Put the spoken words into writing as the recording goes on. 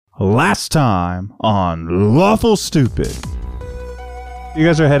last time on Lawful Stupid. You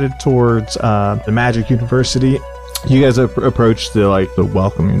guys are headed towards the Magic University. You guys approached the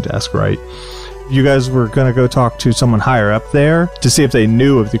welcoming desk, right? You guys were going to go talk to someone higher up there to see if they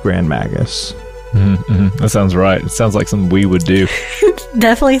knew of the Grand Magus. Mm-hmm. That sounds right. It sounds like something we would do.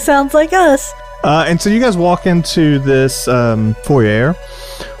 Definitely sounds like us. And so you guys walk into this foyer,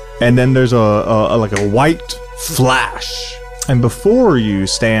 and then there's a white flash. And before you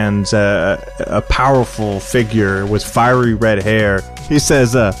stands a powerful figure with fiery red hair. He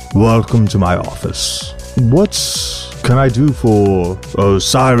says, welcome to my office. What can I do for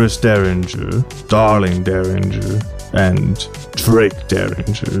Osiris Derringer, Darling Derringer, and Drake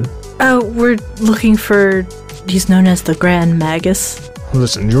Derringer? We're looking for... He's known as the Grand Magus.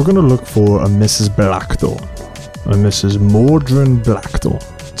 Listen, you're going to look for a Mrs. Blackthorn. A Mrs. Mordrin Blackthorn.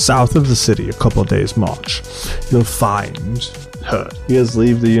 South of the city, a couple days march. You'll find her. You guys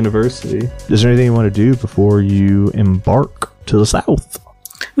leave the university. Is there anything you want to do before you embark to the south?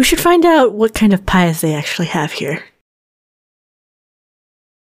 We should find out what kind of pies they actually have here.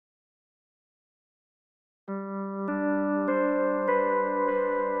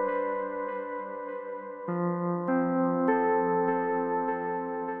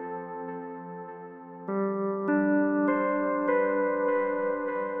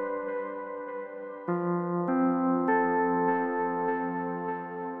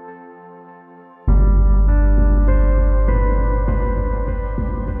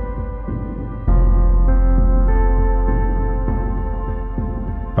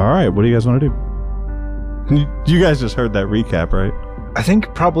 Alright, what do you guys want to do? You guys just heard that recap, right? I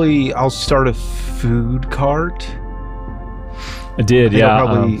think probably I'll start a food cart. I did, yeah.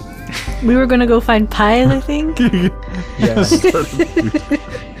 Probably... We were going to go find pies, I think. Yeah.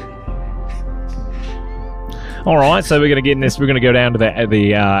 All right, so we're going to get in this. We're going to go down to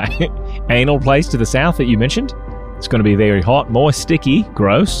the anal place to the south that you mentioned. It's going to be very hot, moist, sticky,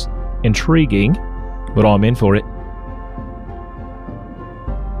 gross, intriguing, but I'm in for it.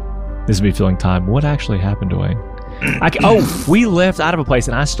 This will be filling time. What actually happened to Wayne? We left out of a place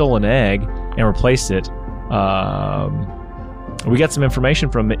and I stole an egg and replaced it. We got some information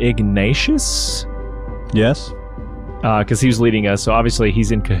from Ignatius. Yes. Because he was leading us, so obviously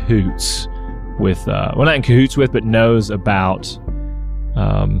he's in cahoots with... well, not in cahoots with, but knows about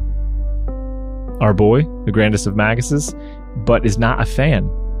our boy, the grandest of Maguses, but is not a fan,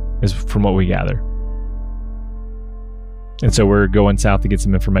 is from what we gather. And so we're going south to get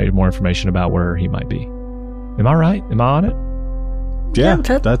some more information about where he might be. Am I right? Am I on it? Yeah,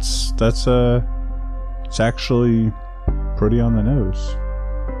 that's it's actually pretty on the nose.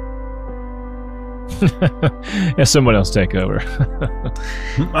 Yeah, someone else take over.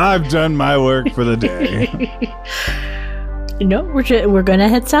 I've done my work for the day. No, we're gonna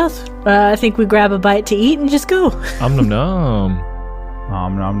head south. I think we grab a bite to eat and just go. Nom nom nom.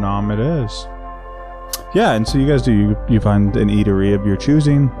 Nom nom nom it is. Yeah, and so you guys do, you find an eatery of your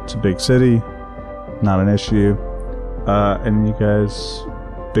choosing. It's a big city, not an issue. And you guys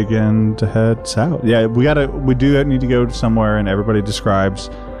begin to head south. Yeah, we do need to go somewhere, and everybody describes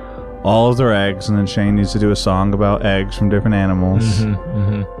all of their eggs, and then Shane needs to do a song about eggs from different animals.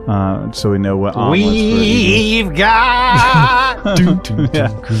 So we know what omelets we've got.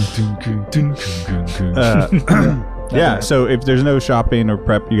 Yeah, so if there's no shopping or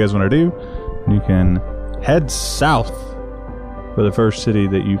prep you guys want to do, you can head south for the first city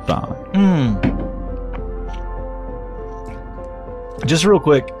that you find. Just real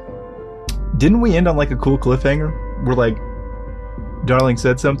quick, didn't we end on like a cool cliffhanger? We're like, Darling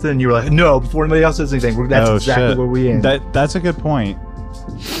said something, and you were like, no, before anybody else says anything. That's exactly where we end. That's a good point.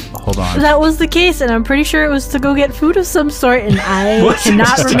 Hold on. That was the case, and I'm pretty sure it was to go get food of some sort, and I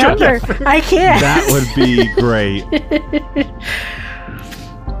cannot remember. I can't. That would be great.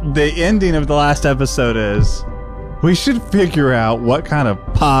 The ending of the last episode is, we should figure out what kind of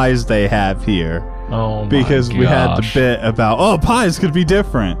pies they have here. Oh my Because we had the bit about, pies could be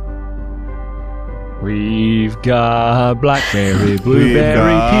different. We've got blackberry,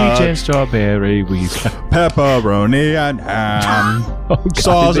 blueberry, peach, and strawberry. We've got pepperoni and ham,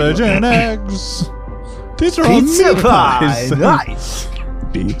 sausage and eggs. These are all pizza meat pie. pies. Nice.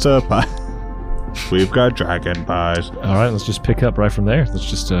 Pizza pie. We've got dragon pies. All right, let's just pick up right from there. Let's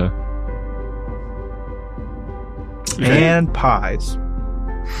just And pies.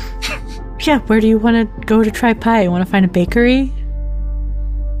 Yeah, where do you want to go to try pie? You want to find a bakery?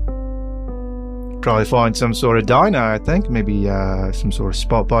 Probably find some sort of diner, I think. Maybe some sort of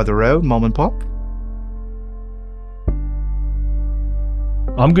spot by the road, mom and pop.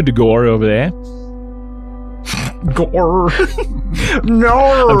 I'm good to go over there. Gore.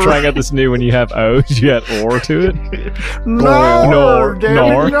 No. I'm trying out this new when you have O's, you add or to it. No. Nor. I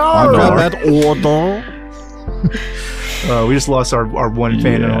got that order. We just lost our one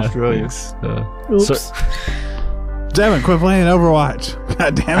fan in Australia. Oops. So, Damn it, quit playing Overwatch.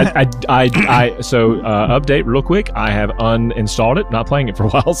 God damn it. So update real quick. I have uninstalled it, not playing it for a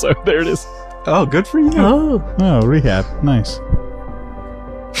while, so there it is. Oh, good for you. Oh, Oh, rehab. Nice.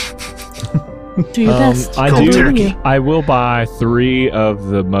 do your best. I I'm do. believing you. I will buy 3 of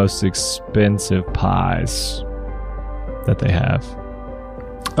the most expensive pies that they have.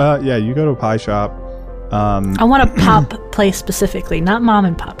 Yeah, you go to a pie shop. I want a pop place specifically, not mom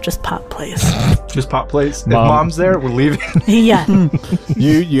and pop, just pop place. Just pop place. If Mom. mom's there, we're leaving. Yeah.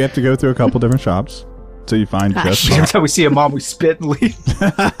 You have to go through a couple different shops till you find just Every time we see a mom, we spit and leave.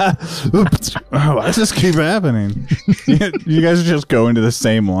 Oops. Oh, why does this keep happening? You guys are just going to the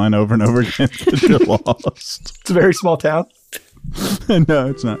same one over and over again because you're lost. It's a very small town. No,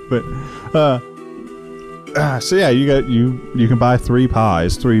 it's not. But so yeah, you can buy 3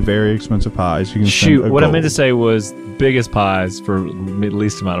 pies, 3 very expensive pies. You can Shoot, spend a what I meant to gold. say was biggest pies for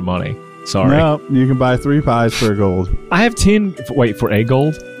least amount of money. Sorry. No, you can buy 3 pies for a gold. I have 10. Wait, for a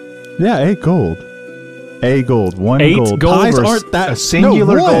gold? Yeah, 8 gold. A gold, 1 8 gold. gold Pies versus aren't that A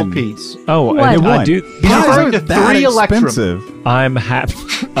singular no, gold 1. piece. Oh, What? I One. do. He's Pies referring aren't to that 3 Electrum. expensive. I'm happy.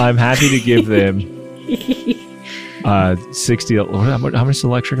 I'm happy to give them 60. How much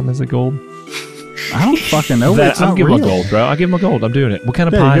Electricum is a gold? I don't fucking know. That, It's I'm not giving real. them a gold, bro. I'll give them a gold. I'm doing it. What kind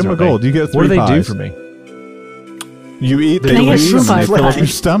of Yeah, you pies give 'em are a gold. they? You get 3 What do they pies. do for me? You eat They them, get you eat fruit them, and they pie. fill up your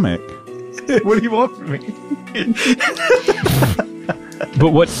stomach. What do you want from me?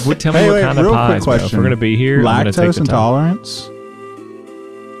 But what? Tell me Hey, what wait, kind of real quick pies, bro. If question. we're gonna be here, I'm gonna take Lactose the time. intolerance?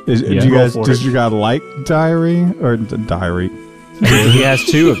 Yeah. Do you Roll guys? for Does it. your guy like diarrhea or diarrhea? He has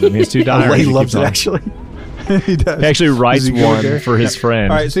 2 of them. He has 2 diaries. He he loves keeps it, on. actually. He does. He actually writes Does he go one there? for his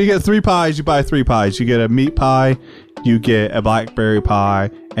friend. All right, so you get 3 pies. You buy 3 pies. You get a meat pie, you get a blackberry pie,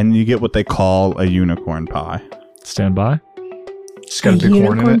 and you get what they call a unicorn pie. Stand by. Just got a big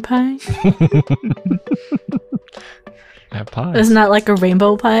horn in unicorn it. pie? Have pies. Isn't that like a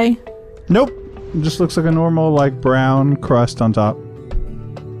rainbow pie? Nope, it just looks like a normal like brown crust on top. Except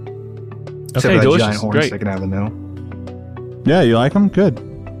Okay, for that delicious. giant horn Great. sticking out of the middle. Yeah, you like them? Good.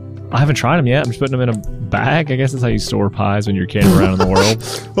 I haven't tried them yet. I'm just putting them in a bag. I guess that's how you store pies when you're carrying around in the world.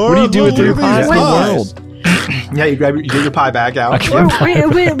 What do you do with your pies in the world? Yeah, you get your pie bag out. Or wait,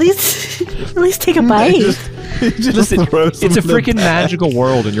 at least take a bite. He just Listen, throws it's a them in the freaking magical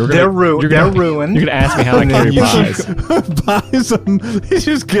world, and you're gonna They're ruined. You're ruined. gonna ask me how I carry pies. buys them. He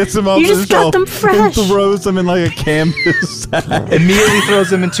just gets them off You the just got shelf them fresh. and throws them in like a canvas sack. Immediately throws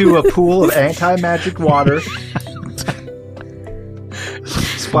them into a pool of anti-magic water.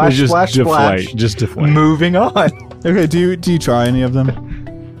 Splash, Just splash, deflate. splash. Just deflate. Moving on. Okay, do you try any of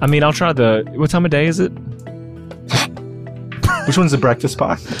them? I mean, I'll try the. What time of day is it? Which one's the breakfast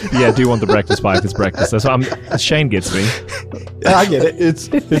pie? Yeah, I do want the breakfast pie. If it's breakfast. That's what Shane gets me. I get it.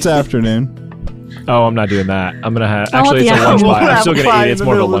 It's afternoon. Oh, I'm not doing that. I'm gonna have. I want Actually, it's the a lunch apple pie. I'm still pie gonna eat in it. It's the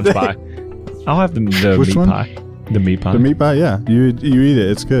more of a middle of lunch the pie. I'll have the Which meat one? pie. The meat pie. The meat pie, yeah. You eat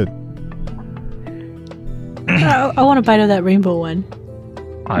it. It's good. I want a bite of that rainbow one.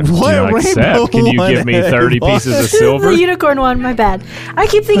 I do What not accept. rainbow Can you give me one? 30 pieces of silver? The unicorn one, my bad. I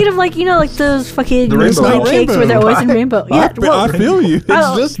keep thinking of like those fucking The rainbow sweet one. cakes where they're always in rainbow. Yeah, I feel you. It's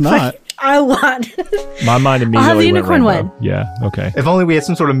Oh, just not. I want. My mind immediately I'll have the went unicorn rainbow. one. Yeah. Okay. If only we had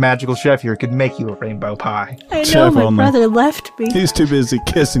some sort of magical chef here who could make you a rainbow pie. I know Chef my only. brother left me. He's too busy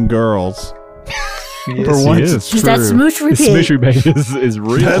kissing girls. Yes, For he once, is. it's Just that true. smooch The repeat. smooch rebate is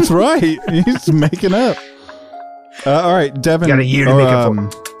real. That's right. He's making up. All right, Devin. Got a year to or, make up for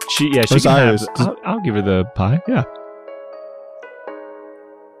She can have. Osiris, I'll give her the pie. Yeah.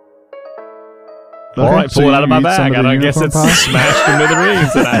 okay, All right, so pull it you out of my eat some bag. of the I guess unicorn it's pie? smashed into the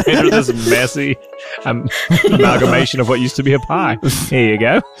rings, and I enter this messy amalgamation of what used to be a pie. Here you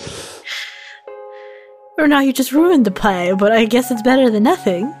go. Or now you just ruined the pie, but I guess it's better than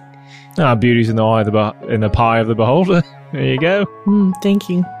nothing. Beauty's in the eye of in the pie of the beholder. There you go. Thank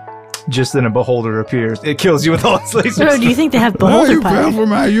you. Just then a beholder appears. It kills you with all its lasers. So do you think they have Oh, beholder you fell pie? for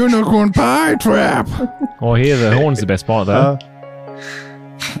my unicorn pie trap. Well, here the horn's the best part, though.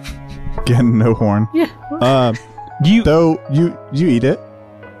 Again, no horn. Yeah. You Though you eat it,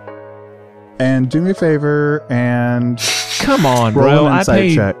 and do me a favor and come on, roll bro. an I insight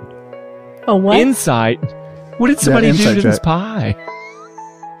paid check. A what? insight. What did somebody do insight to this check. pie?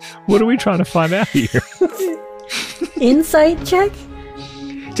 What are we trying to find out here? Insight check?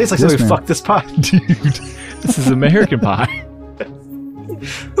 Tastes like Yes, somebody ma'am. fucked this pie. This is American pie.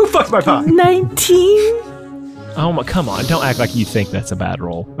 Who fucked my pie? 19? Oh my! Come on! Don't act like you think that's a bad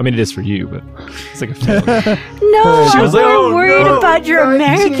roll. I mean, it is for you, but it's like a failure. No, She I'm was like, more "Oh, worried no, about your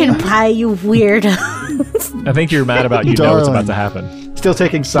American Pie, you weirdo. I think you're mad about you know what's about Darling. to happen. Still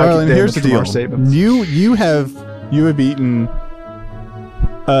taking psychic Darling, damage here's the from deal. our statements. You have eaten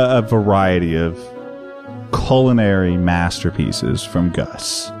a variety of culinary masterpieces from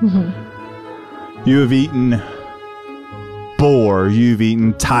Gus. You have eaten boar. You've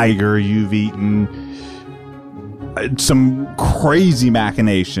eaten tiger. You've eaten some crazy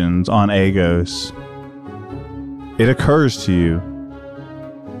machinations on Agos. It occurs to you,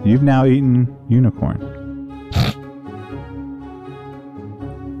 you've now eaten unicorn.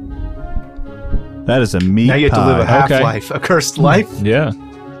 That is a meat Now you have to live a pie. half-life, a cursed life. Yeah.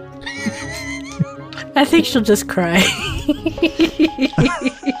 I think she'll just cry.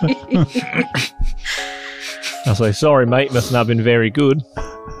 I'll say sorry, mate. Must not have been very good.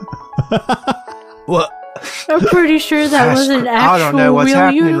 Well, I'm pretty sure that was an actual I don't know what's real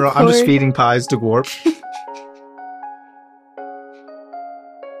happening. unicorn. I'm just feeding pies to Gorp.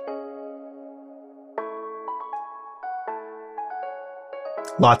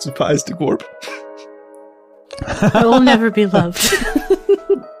 Lots of pies to Gorp. I will never be loved.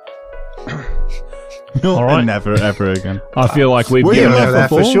 All right. Never, ever again. I feel like we've Well, You given, don't yeah, know that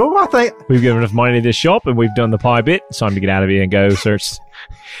for before. sure. I think we've given enough money to this shop, and we've done the pie bit. It's time to get out of here and go search.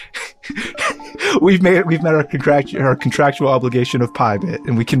 we've met our contractual obligation of pie bit,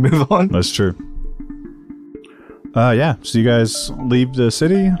 and we can move on. That's true. Yeah. So you guys leave the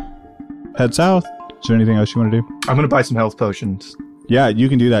city, head south. Is there anything else you want to do? I'm gonna buy some health potions. Yeah, you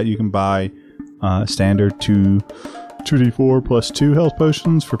can do that. You can buy standard 2d4 plus 2 health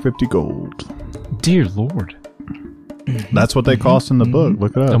potions for 50 gold. Dear Lord, That's what they cost in the book.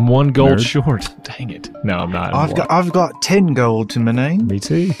 Look it up. I'm 1 gold Nerd. short. Dang it! No, I'm not. I've got 10 gold to my name. Me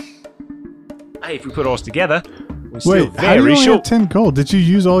too. Hey, if we put ours together, we're Wait, still how do you very only have short. 10 gold? Did you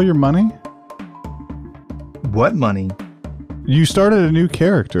use all your money? What money? You started a new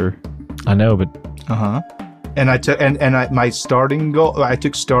character. I know, but And I took my starting gold. I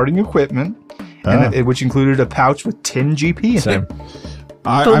took starting equipment, which included a pouch with 10 GP in same. it.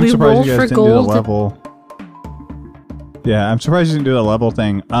 But I'm we surprised rolled you for guys didn't do the gold. level. Yeah, I'm surprised you didn't do the level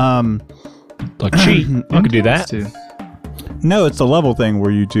thing. Like cheat. I could do that. Too. No, it's the level thing where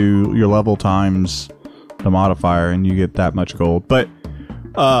you do your level times the modifier and you get that much gold. But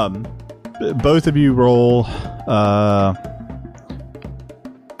both of you roll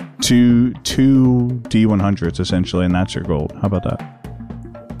two D100s essentially, and that's your gold. How about that?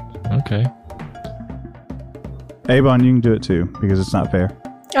 Okay. Avon, you can do it too because it's not fair.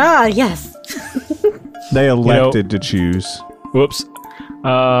 Ah, yes. They elected to choose. Whoops. 2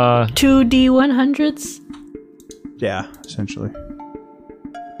 D100s. Yeah, essentially.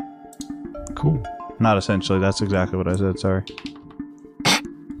 Cool. Not essentially. That's exactly what I said. Sorry.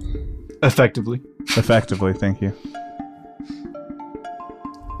 Effectively. Effectively, thank you.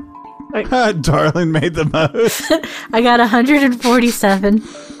 Right. Darling made the most. I got 147.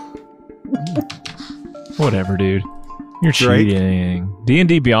 Whatever, dude. You're Drake. cheating.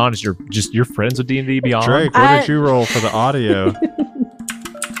 D&D Beyond is you're friends with D&D Beyond. Drake, what did you roll for the audio?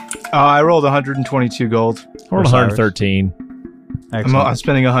 I rolled 122 gold. I rolled 113. Excellent. I'm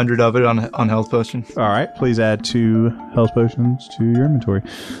spending 100 of it on health potion. All right, please add 2 health potions to your inventory.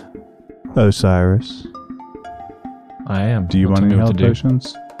 Osiris, I am. do you Don't want tell any me what health to do.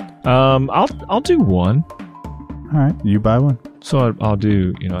 potions? I'll do one. All right, you buy one. So I'll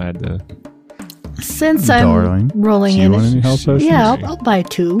do. Add the. Since Darling, I'm rolling do you in, want any health potions? yeah, I'll buy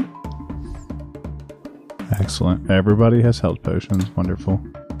 2. Excellent. Everybody has health potions. Wonderful.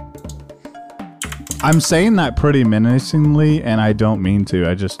 I'm saying that pretty menacingly, and I don't mean to.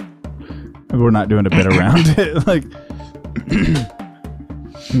 We're not doing a bit around it. Like,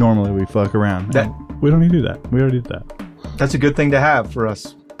 normally we fuck around. We don't need to do that. We already did that. That's a good thing to have for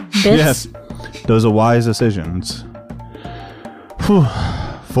us. Bits. Yes. Those are wise decisions. Whew.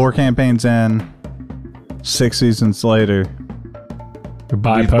 4 campaigns in, 6 seasons later. We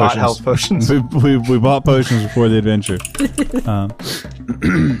buy We bought potions. health potions. We bought potions before the adventure.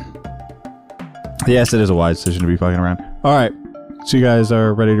 Yes, it is a wise decision to be fucking around. All right, so you guys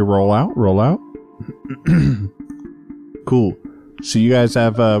are ready to roll out? Roll out. Cool. So you guys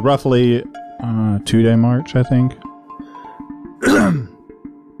have roughly 2-day march, I think,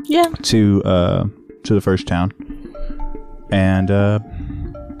 Yeah. to the first town, and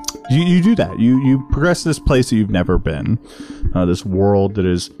you do that. You progress to this place that you've never been, this world that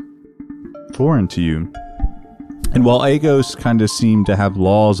is foreign to you. And while Agos kind of seemed to have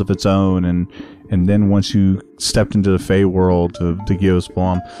laws of its own, and then once you stepped into the Fey world of the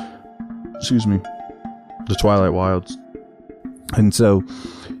Geosblom, the Twilight Wilds. And so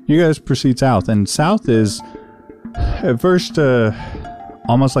you guys proceed south, and south is at first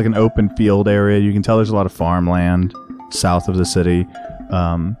almost like an open field area. You can tell there's a lot of farmland south of the city.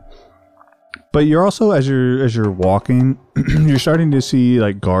 But you're also, as you're walking, you're starting to see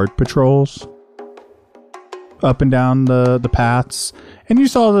like guard patrols up and down the paths. And you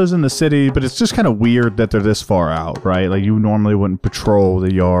saw those in the city, but it's just kind of weird that they're this far out, right? Like you normally wouldn't patrol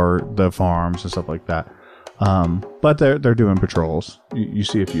the farms and stuff like that. But they're doing patrols. You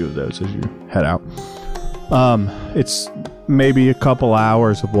see a few of those as you head out. It's maybe a couple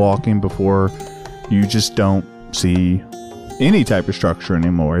hours of walking before you just don't see any type of structure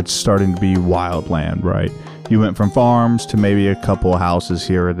anymore. It's starting to be wildland, right? You went from farms to maybe a couple of houses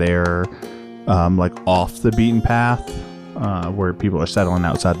here or there, like off the beaten path, where people are settling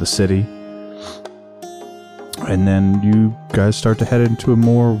outside the city. And then you guys start to head into a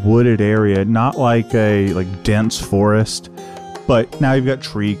more wooded area, not like a dense forest, but now you've got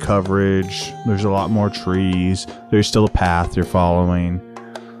tree coverage. There's a lot more trees. There's still a path you're following.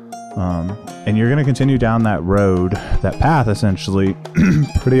 And you're going to continue down that road, that path essentially,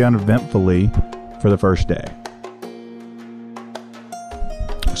 pretty uneventfully for the first day.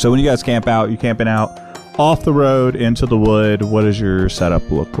 So when you guys camp out, you're camping out off the road into the wood. What does your setup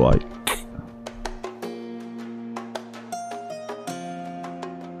look like?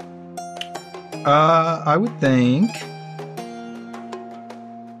 I would think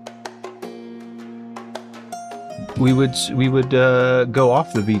we would go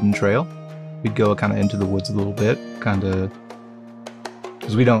off the beaten trail. We'd go kind of into the woods a little bit, kind of,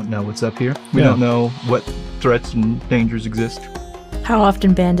 because we don't know what's up here. We don't know what threats and dangers exist. How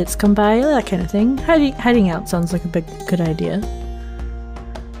often bandits come by, that kind of thing. Hiding out sounds like a good idea.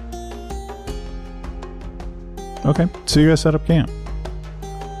 Okay, so you guys set up camp.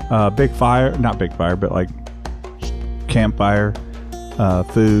 Big fire, not big fire, but like campfire,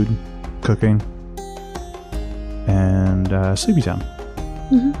 food, cooking, and sleepy time.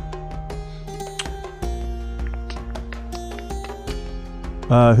 Mm-hmm.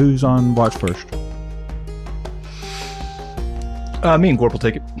 Who's on watch first? Me and Gorp will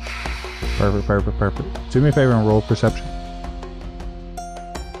take it. Perfect. Do me a favor and roll perception.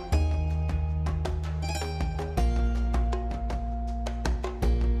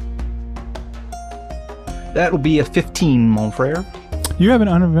 That'll be a 15, mon frere. You have an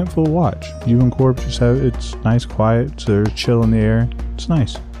uneventful watch. You and Corp just have, it's nice, quiet, so there's chill in the air. It's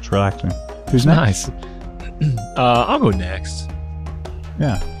nice. It's relaxing. Who's next? Nice. I'll go next.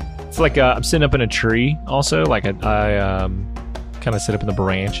 Yeah. It's like I'm sitting up in a tree also. Like I kind of sit up in the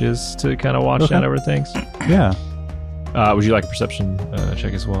branches to kind of watch out over things. Yeah. Would you like a perception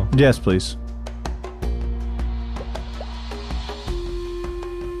check as well? Yes, please.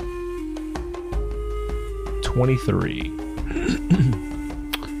 $23.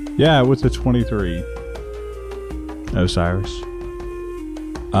 Yeah, with the 23. Osiris.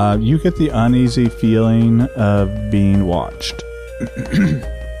 You get the uneasy feeling of being watched.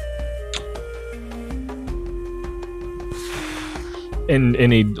 In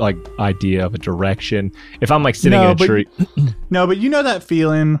any like idea of a direction? If I'm like sitting in a tree. No, but you know that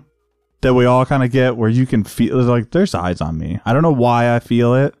feeling that we all kind of get where you can feel like there's eyes on me. I don't know why I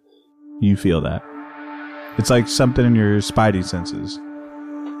feel it. You feel that. It's like something in your spidey senses.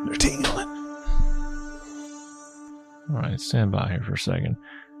 They're tingling. All right, stand by here for a second.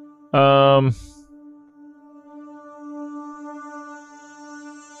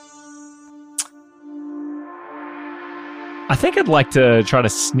 I think I'd like to try to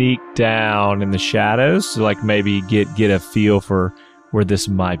sneak down in the shadows to like maybe get a feel for where this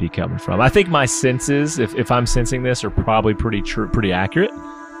might be coming from. I think my senses, if I'm sensing this, are probably pretty accurate.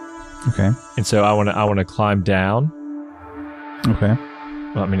 Okay. And so I want to climb down. Okay.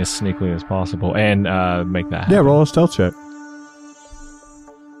 Well, I mean, as sneakily as possible, and make that happen. Yeah, roll a stealth check.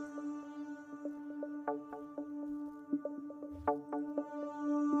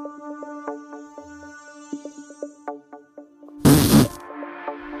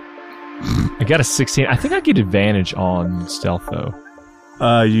 I got a 16. I think I get advantage on stealth, though.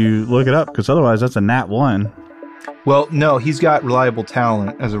 You look it up, because otherwise that's a nat 1. Well, no, he's got reliable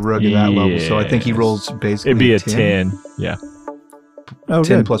talent as a rogue at that level, so I think he rolls basically It'd be a 10. 10. Yeah. Oh,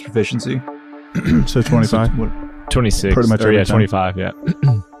 10 good. plus proficiency. So 25. 26. Pretty much Or, every yeah, time. 25, yeah.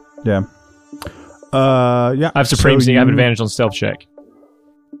 Yeah. Yeah. I have supremacy. So I have advantage on stealth check.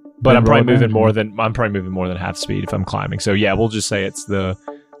 But Then I'm probably roll moving advantage. more than half speed if I'm climbing. So yeah, we'll just say it's the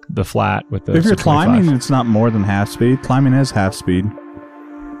flat with the. If you're 25. climbing, it's not more than half speed. Climbing is half speed.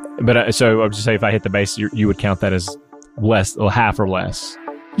 But so I would just say if I hit the base, you would count that as less, or half or less.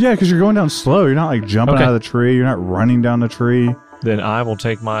 Yeah, because you're going down slow. You're not like jumping Okay. out of the tree. You're not running down the tree. Then I will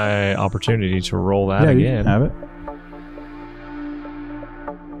take my opportunity to roll that You again. can have it.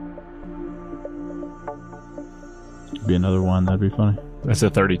 Be another one. That'd be funny. That's a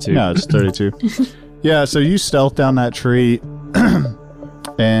 32. No, it's 32. Yeah, so you stealth down that tree,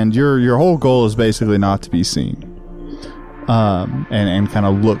 and your whole goal is basically not to be seen, and kind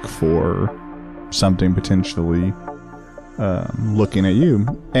of look for something potentially looking at you.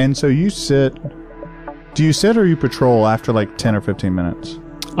 And so you sit. Do you sit or you patrol after like 10 or 15 minutes?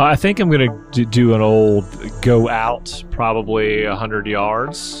 I think I'm going to do an old go out probably 100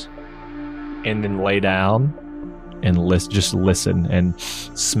 yards and then lay down and just listen and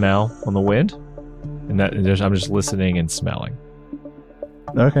smell on the wind. And I'm just listening and smelling.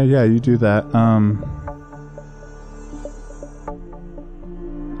 Okay, yeah, you do that.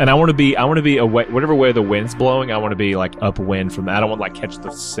 And I want to be away, whatever way the wind's blowing. I want to be like upwind from that. I don't want to like catch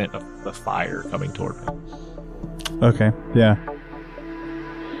the scent of the fire coming toward me. Okay, yeah.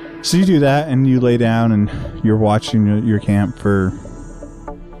 So you do that, and you lay down, and you're watching your camp for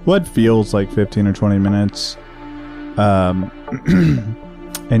what feels like 15 or 20 minutes. And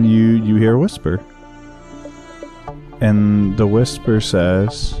you hear a whisper. And the whisper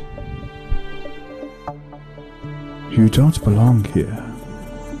says, "You don't belong here."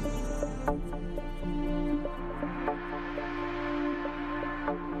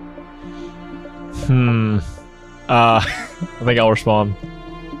 I think I'll respond.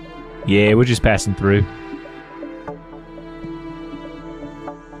 Yeah, we're just passing through.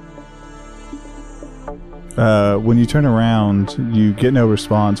 When you turn around, you get no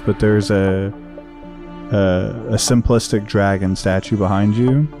response, but there's a simplistic dragon statue behind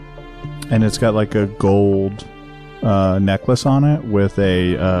you, and it's got like a gold necklace on it with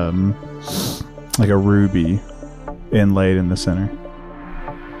a like a ruby inlaid in the center.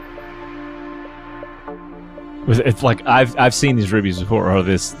 It's like I've seen these rubies before, or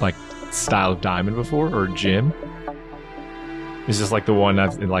this like style of diamond before, or gem. Is this like the one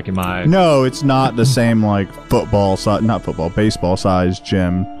I've like in my? No, it's not the same like baseball size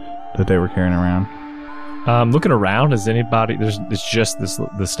gem that they were carrying around. Looking around, is anybody? It's just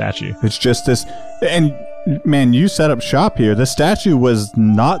the statue. It's just this, and man, you set up shop here. The statue was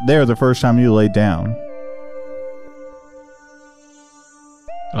not there the first time you laid down.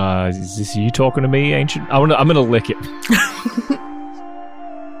 Is this you talking to me, Ancient? I'm gonna lick it.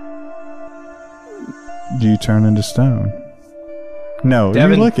 Do you turn into stone? No,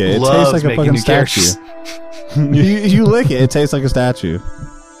 Devin you lick it. It tastes loves like a making fucking new statue. characters. you lick it. It tastes like a statue.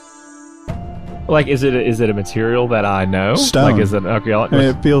 Like, is it a material that I know? Stone. Like, is it okay? I mean,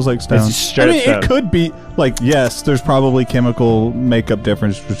 it feels like stone. It's straight up it stone. could be like, yes, there's probably chemical makeup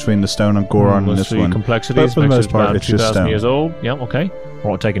difference between the stone and Goron and Let's this see, one. complexity. But for the most part, about it's just 2,000 stone. years old. Yeah, okay. I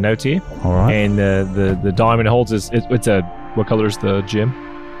want to take a note here. All right. And the diamond it holds it's a what color is the gem?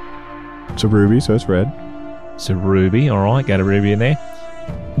 It's a ruby, so it's red. It's a ruby. All right, got a ruby in there.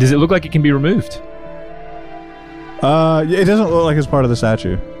 Does it look like it can be removed? It doesn't look like it's part of the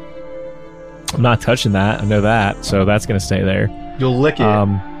statue. I'm not touching that. I know that, so that's gonna stay there. You'll lick it,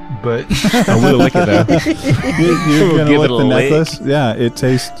 but I will lick it though. You're We'll gonna give lick it a the lick. necklace. Yeah, it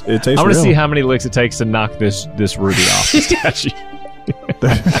tastes. I want to real. see how many licks it takes to knock this ruby off the statue.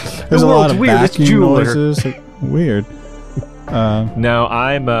 There's a lot world's of weirdest vacuum jeweler. noises. Weird. No,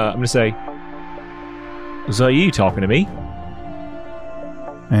 I'm gonna say, is that you talking to me?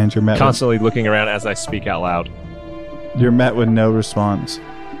 And you're met. Constantly looking around as I speak out loud. You're met with no response.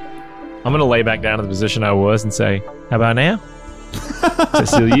 I'm gonna lay back down to the position I was and say, "How about now? Is that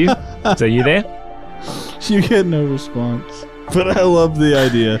still you? Is that you there?" You get no response, but I love the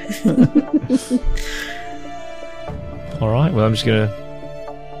idea. All right. Well, I'm just gonna,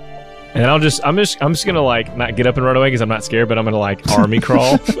 and I'm just gonna like not get up and run away because I'm not scared, but I'm gonna like army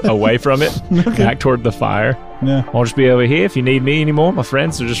crawl away from it, back toward the fire. Yeah. I'll just be over here if you need me anymore. My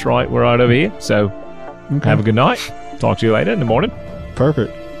friends are just we're right over here. So Okay. have a good night. Talk to you later in the morning.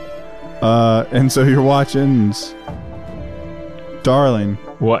 Perfect. And so you're watching, darling.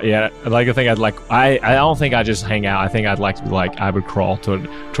 What? Yeah, like I think I'd like. I don't think I just hang out. I think I'd like to be like I would crawl toward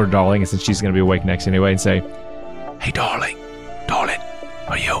Darling, and since she's gonna be awake next anyway, and say, "Hey, darling,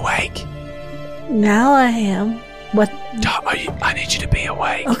 are you awake? Now I am. What? I need you to be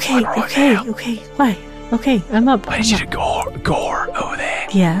awake. Okay, right okay, now. okay. Why? Okay, I'm up. I I'm need you up. to gore over there.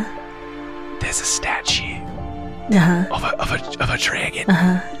 Yeah. There's a statue Uh-huh. of a dragon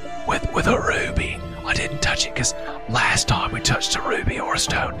Uh-huh. with a ruby. I didn't touch it because last time we touched a ruby or a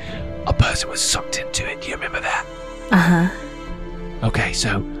stone, a person was sucked into it. Do you remember that? Uh-huh. Okay,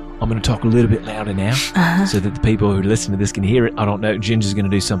 so I'm going to talk a little bit louder now so that the people who listen to this can hear it. I don't know. Ginger's going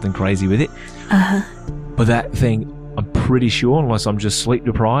to do something crazy with it. But that thing, I'm pretty sure, unless I'm just sleep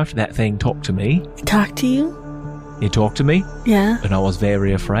deprived, that thing talked to me. Talk to you? It talked to me. Yeah. And I was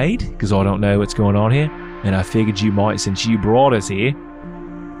very afraid because I don't know what's going on here. And I figured you might since you brought us here.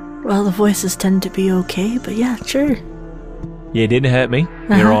 Well, the voices tend to be okay, but yeah, sure. Yeah, it didn't hurt me.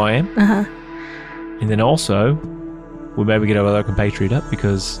 Here I am. Uh-huh. And then also, we'll maybe get our other compatriot up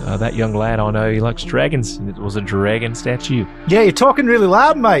because that young lad, I know he likes dragons. And it was a dragon statue. Yeah, you're talking really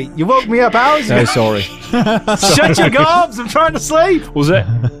loud, mate. You woke me up hours ago. Oh, sorry. Shut your gobs. I'm trying to sleep. Was that...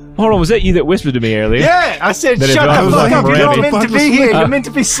 Hold on, was that you that whispered to me earlier? Yeah, I said, Then shut I the was fuck like, up. You're not Randy. meant to be here. You're meant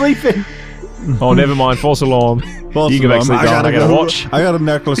to be sleeping. Oh, never mind. False alarm. False You go back alarm. to sleep, Don. I gotta watch. I got a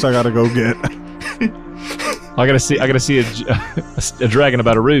necklace I gotta go get. I gotta see a dragon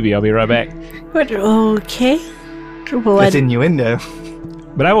about a ruby. I'll be right back. But okay. Well, That's innuendo.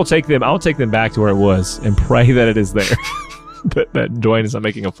 But I will take them. I'll take them back to where it was and pray that it is there. that Dwayne is not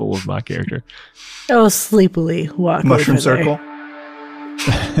making a fool of my character. I'll sleepily walk Mushroom over there. circle.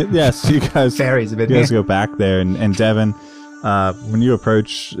 Yes, you guys. Fairies a bit. You guys go back there, and Devin, when you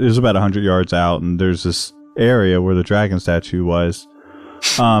approach, it was about 100 yards out, and there's this area where the dragon statue was,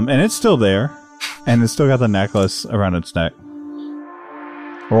 and it's still there, and it's still got the necklace around its neck.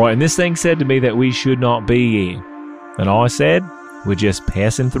 All right, and this thing said to me that we should not be here, and I said we're just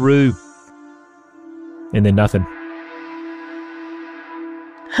passing through, and then nothing.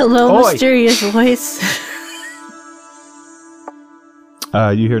 Hello, Oi. mysterious voice.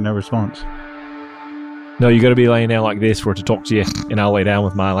 You hear no response. No, you got to be laying down like this for it to talk to you, and I'll lay down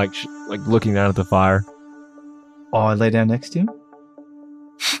with my like looking down at the fire. Oh, I lay down next to him.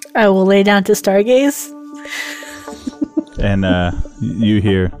 I will lay down to stargaze. And you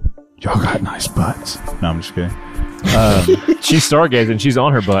hear, y'all got nice butts. No, I'm just kidding. She's stargazing. She's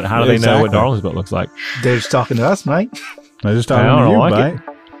on her butt. How do they know what Exactly. Darling's butt looks like? They're just talking to us, mate. I just I talking don't to you, like bite. it.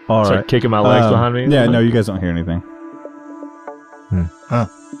 All Start right. kicking my legs behind me. Yeah, no, you guys don't hear anything.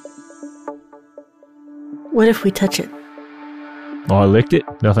 What if we touch it? Oh, I licked it.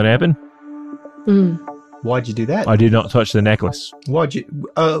 Nothing happened. Why'd you do that? I did not touch the necklace. Why'd you?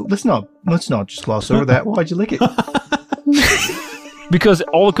 Let's not just gloss over that. Why'd you lick it? Because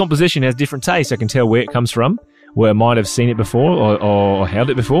all the composition has different tastes. I can tell where it comes from, where I might have seen it before or held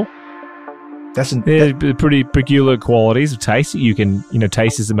it before. There's pretty peculiar qualities of taste. You can,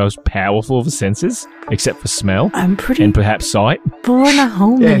 taste is the most powerful of the senses, except for smell I'm pretty and perhaps sight. bored at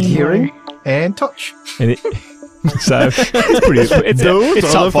home and anymore. hearing and touch. And so it's pretty.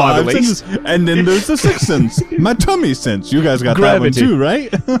 It's top five at least. senses. And then there's the sixth sense, my tummy sense. You guys got Gravity. that one too,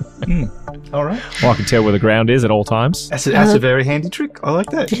 right? All right. Well, I can tell where the ground is at all times. That's a very handy trick. I like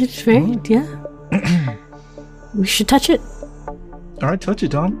that. It's very, yeah. We should touch it. All right, touch it,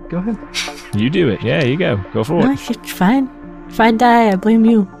 Don. Go ahead. You do it. Yeah, you go. Go for No, it. it's fine. If I die, I blame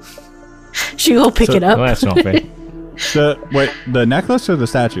you. She go pick it up. Well, that's not fair. The necklace or the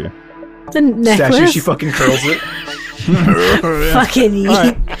statue? The necklace. Statue, she fucking curls it. Fucking eat. All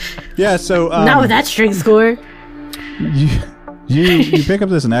right. Yeah, so Not with that string score. you pick up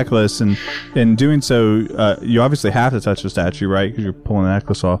this necklace, and in doing so, you obviously have to touch the statue, right? Because you're pulling the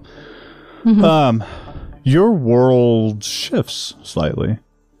necklace off. Mm-hmm. Your world shifts slightly.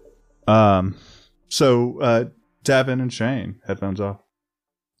 So Devin and Shane, headphones off.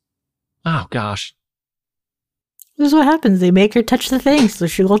 Oh gosh. This is what happens. They make her touch the thing, so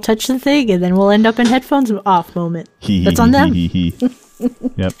she will touch the thing, and then we'll end up in headphones off moment. That's on them.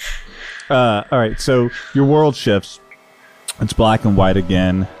 Yep. All right. So your world shifts. It's black and white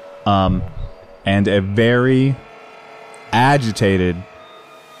again, and a very agitated,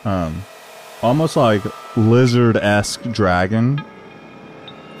 almost like lizard-esque dragon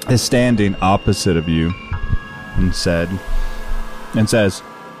is standing opposite of you, and says,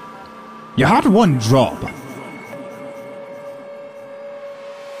 "You had one job."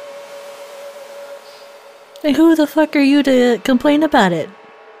 And who the fuck are you to complain about it?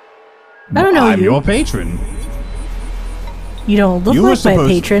 I don't know I'm you. your patron. You don't look You were like my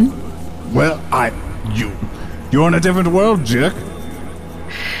supposed- patron. Well, you're in a different world, jerk.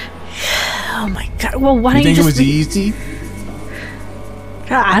 Oh my god. Well, why You don't you think it just... was easy?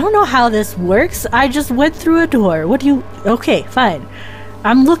 God, I don't know how this works. I just went through a door. What do you... Okay, fine.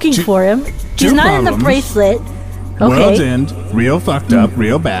 I'm looking for him. He's two not in the problems. bracelet. World's Okay. End, real fucked up,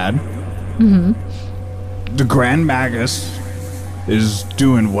 real bad. Mm-hmm. The Grand Magus is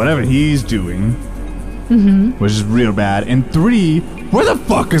doing whatever he's doing, which is real bad. And 3, where the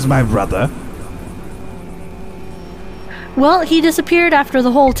fuck is my brother? Well, he disappeared after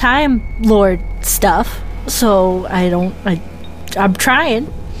the whole Time Lord stuff. So, I'm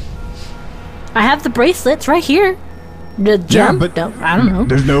trying. I have the bracelets right here. The gem? but I don't know.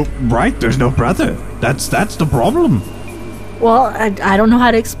 There's no brother. That's the problem. Well, I don't know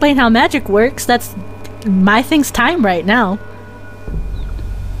how to explain how magic works. That's my thing's time right now.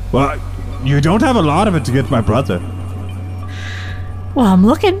 Well, you don't have a lot of it to get my brother. Well, I'm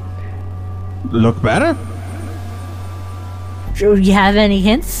looking. Look better? Do you have any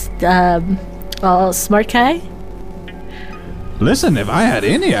hints? Smart guy? Listen, if I had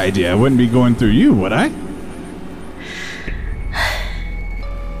any idea, I wouldn't be going through you, would I?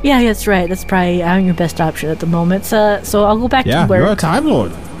 Yeah, that's right. That's probably your best option at the moment. So I'll go back to work. Yeah, you're a Time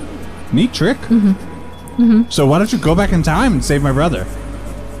Lord. Neat trick. So why don't you go back in time and save my brother?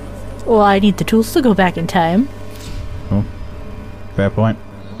 Well, I need the tools to go back in time. Oh, fair point.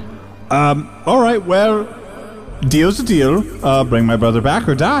 All right, well, deal's a deal. Bring my brother back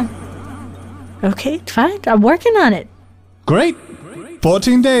or die. Okay, fine. I'm working on it. Great.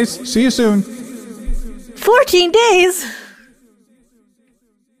 14 days. See you soon. 14 days?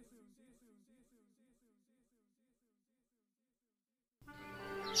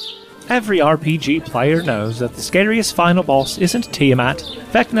 Every RPG player knows that the scariest final boss isn't Tiamat,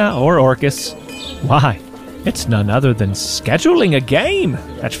 Vecna, or Orcus. Why? It's none other than scheduling a game,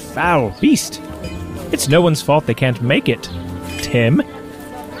 that foul beast. It's no one's fault they can't make it. Tim?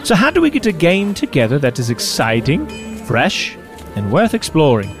 So how do we get a game together that is exciting, fresh, and worth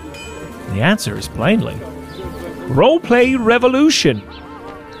exploring? The answer is plainly Roleplay Revolution.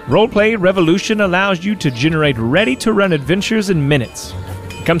 Roleplay Revolution allows you to generate ready-to-run adventures in minutes.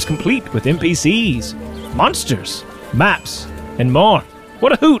 It comes complete with NPCs, monsters, maps, and more.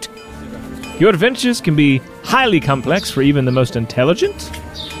 What a hoot! Your adventures can be highly complex for even the most intelligent,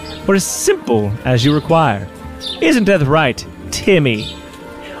 or as simple as you require. Isn't that right, Timmy?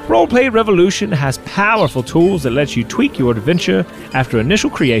 Roleplay Revolution has powerful tools that let you tweak your adventure after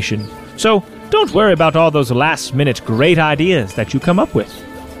initial creation, so don't worry about all those last-minute great ideas that you come up with.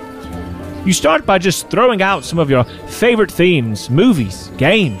 You start by just throwing out some of your favorite themes, movies,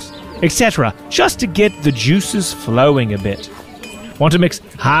 games, etc., just to get the juices flowing a bit. Want to mix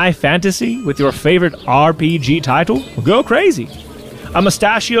high fantasy with your favorite RPG title? Well, go crazy. A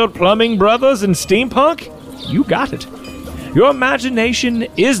mustachioed plumbing brothers and steampunk? You got it. Your imagination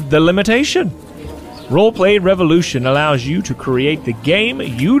is the limitation. Roleplay Revolution allows you to create the game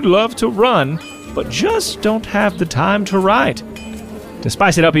you'd love to run, but just don't have the time to write. To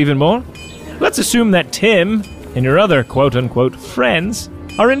spice it up even more, let's assume that Tim and your other quote-unquote friends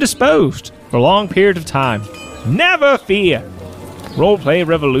are indisposed for a long period of time. Never fear! Roleplay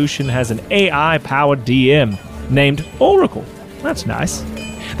Revolution has an AI-powered DM named Oracle. That's nice.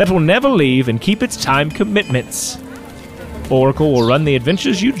 That will never leave and keep its time commitments. Oracle will run the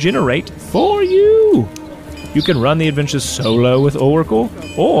adventures you generate for you. You can run the adventures solo with Oracle,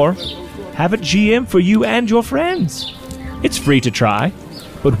 or have it GM for you and your friends. It's free to try,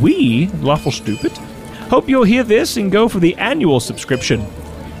 but we, Lawful Stupid, hope you'll hear this and go for the annual subscription.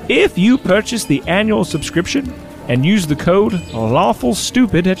 If you purchase the annual subscription and use the code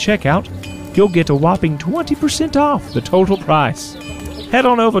LawfulStupid at checkout, you'll get a whopping 20% off the total price. Head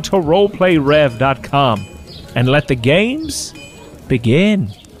on over to roleplayrev.com and let the games begin.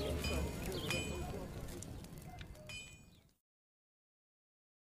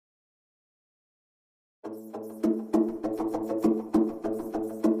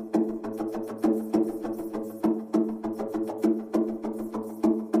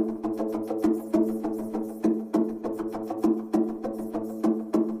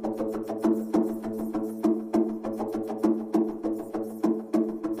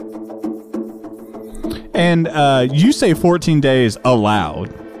 And you say 14 days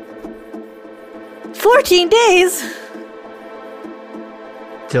aloud. 14 days?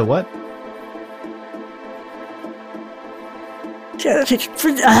 Till what?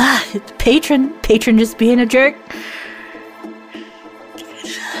 Patron just being a jerk.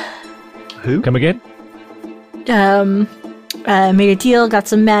 Who? Come again? Made a deal, got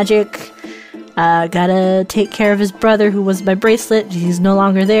some magic. Gotta take care of his brother who was my bracelet. He's no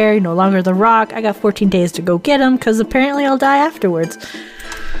longer there, no longer the rock. I got 14 days to go get him, because apparently I'll die afterwards.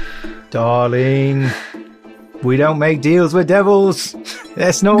 Darling, we don't make deals with devils.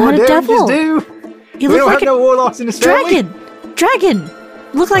 That's not Not what a devils devil. do. He We looked don't like have no warlocks in this family. Dragon!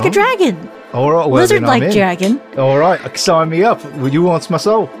 Looked like a dragon! All right, well, Lizard-like then I'm in. dragon. All right, sign me up. Would you want my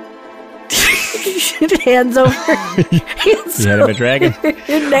soul? Hands over. You had him a dragon?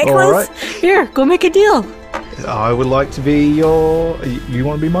 Your necklace? All right. Here, go make a deal. I would like to be your... You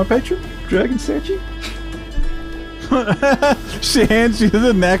want to be my patron? Dragon statue? She hands you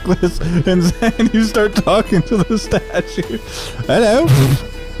the necklace and you start talking to the statue. Hello.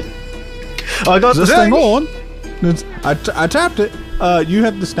 I got Is the this thing thing. on? I tapped it. You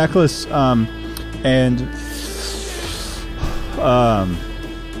have this necklace, and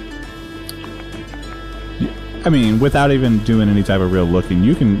I mean, without even doing any type of real looking,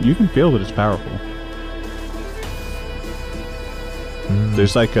 you can feel that it's powerful.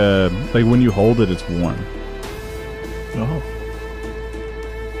 There's like when you hold it, it's warm. Oh.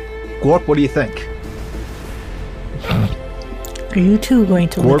 Gorp, what do you think? Are you two going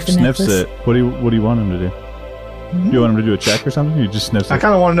to Gorp lick the sniffs necklace? it. What do you want him to do? You want him to do a check or something? Or you just sniffs I it.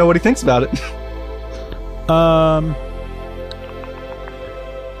 kind of want to know what he thinks about it.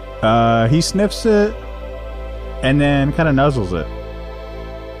 He sniffs it and then kind of nuzzles it.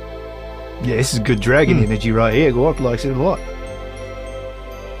 Yeah, this is good dragon energy right here. Gorp likes it a lot.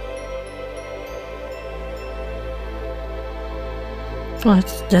 Well,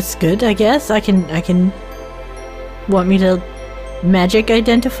 that's good, I guess. I can. Want me to magic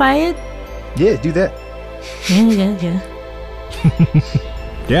identify it? Yeah, do that. Yeah.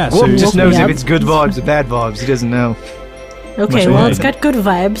 Yeah, Gorp just woke knows me if up. it's good vibes or bad vibes. He doesn't know. Okay, Much well, like- it's got good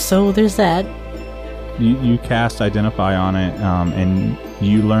vibes, so there's that. you cast Identify on it, and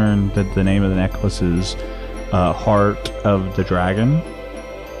you learn that the name of the necklace is Heart of the Dragon.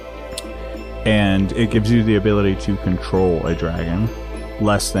 And it gives you the ability to control a dragon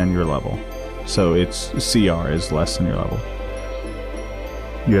less than your level. So its CR is less than your level.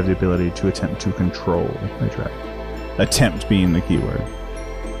 You have the ability to attempt to control a dragon. Attempt being the keyword.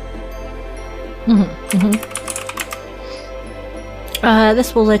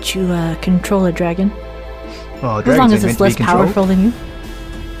 This will let you control a dragon. Oh, As long as it's less powerful than you.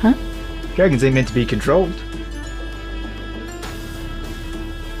 Dragons ain't meant to be controlled.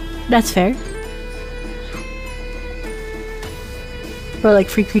 That's fair. Or like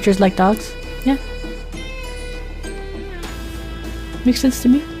free creatures like dogs. Yeah. Makes sense to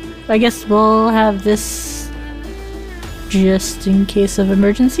me. I guess we'll have this just in case of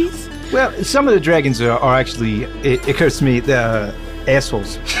emergencies. Well, some of the dragons are actually, it occurs to me, the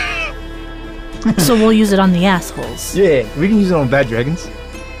assholes. So we'll use it on the assholes. Yeah, we can use it on bad dragons.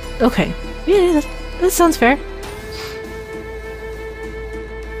 Okay. Yeah, that sounds fair.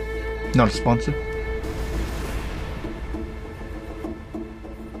 Not a sponsor.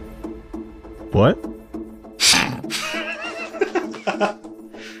 What?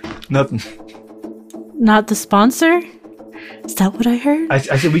 Nothing. Not the sponsor? Is that what I heard? I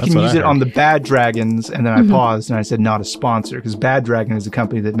said we That's can what use I it on heard. the bad dragons, and then I paused and I said not a sponsor, because Bad Dragon is a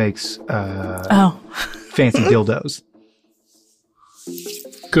company that makes Oh. fancy dildos.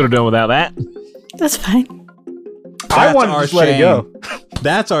 Could have done without that. That's fine. I That's wanted to our just let it go.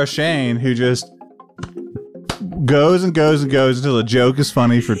 That's our Shane, who just goes and goes and goes until the joke is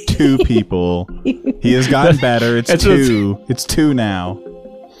funny for two people. He has gotten better. It's That's two. It's two now.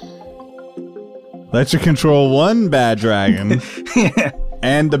 Let you control one bad dragon,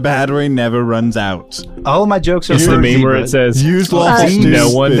 and the battery never runs out. All of my jokes are It's for the meme you, where bud. it says, Use lawful no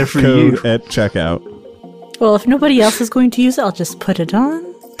stupid one- they're for code you. at checkout. Well, if nobody else is going to use it, I'll just put it on.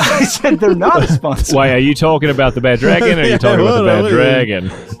 I said they're not a sponsor. why, are you talking about the bad dragon or are you Yeah, talking about the well, bad yeah.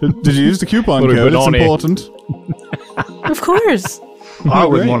 dragon? Did you use the coupon What do we code? put It's on here? important. Of course. I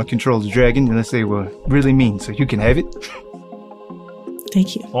wouldn't Great. want to control the dragon unless they were really mean, so you can have it.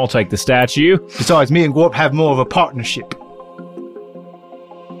 Thank you. I'll take the statue. Besides, me and Gorp have more of a partnership.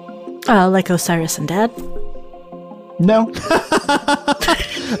 Like Osiris and Dad. No?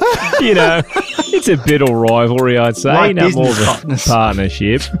 You know, it's a bit of rivalry, I'd say. Like Not more of business a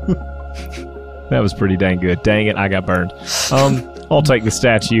partners. partnership. That was pretty dang good. Dang it, I got burned. I'll take the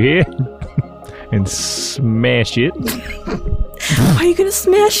statue here and smash it Why are you gonna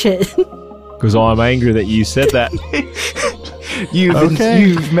smash it? because I'm angry that you said that. Okay.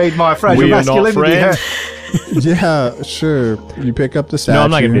 You've made my fragile We are not masculinity friends. Oh, hurt. Yeah, sure. You pick up the statue. No,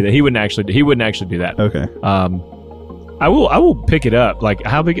 I'm not gonna do that. He wouldn't actually do that. Okay. I will pick it up. Like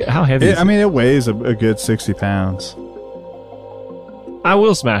how heavy? Is I mean, it weighs a good 60 pounds. I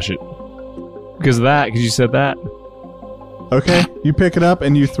will smash it because of that. Because you said that. Okay, you pick it up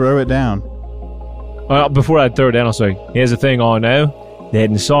and you throw it down. Well, before I throw it down, I'll say, here's the thing I know. That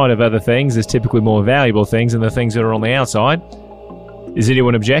inside of other things, there's typically more valuable things than the things that are on the outside. Does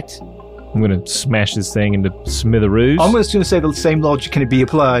anyone object? I'm going to smash this thing into smithereens. I'm just going to say the same logic can be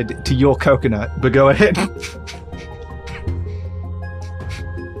applied to your coconut, but go ahead.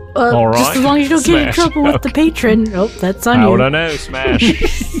 All right. Just as long as you don't get in Smash. trouble with the patron. Oh, that's on How you. would I know? Smash.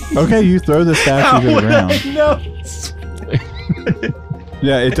 Okay, you throw the statue to the ground. No.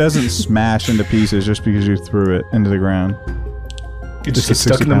 Yeah, it doesn't smash into pieces just because you threw it into the ground. It's It's a just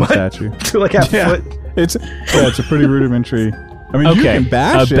stuck in the 60-pound mud. statue. To like half a Yeah. foot. It's a pretty rudimentary I mean, you Okay, can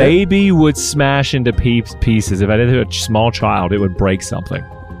bash a it. baby would smash into pieces. If I did it to a small child, it would break something.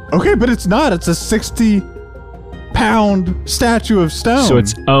 Okay, but it's not. It's a 60-pound statue of stone. So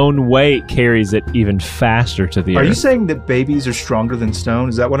its own weight carries it even faster to the Are earth. you saying that babies are stronger than stone?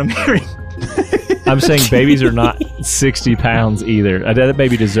 Is that what I'm hearing? I'm saying babies are not 60 pounds either. That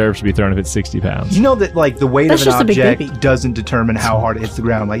baby deserves to be thrown if it's 60 pounds. You know that like the weight That's of an just a big object baby. doesn't determine how hard it hits the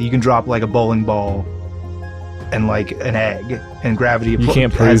ground. Like you can drop like a bowling ball and like an egg, and gravity. You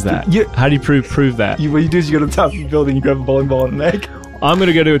can't prove that. How do you prove that? What you do is you go to the top of the building, you grab a bowling ball and an egg. I'm going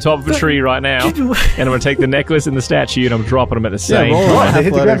to go to the top of a tree right now, and I'm going to take the necklace and the statue, and I'm dropping them at the same roll time. it. They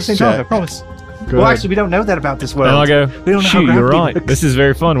hit the ground at the same time. I check. promise. Go Well, ahead. actually, we don't know that about this world. And I'll go, We don't know how shoot, you're gravity right. works. This is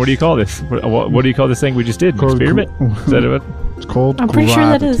very fun. What do you call this? What do you call this thing we just did? An Called experiment? Is that what? It's called I'm pretty sure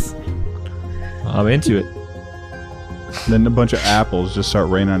that gravity. is. I'm into it. Then a bunch of apples just start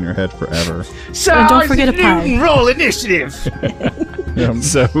raining on your head forever. So, And don't forget a pie. roll initiative.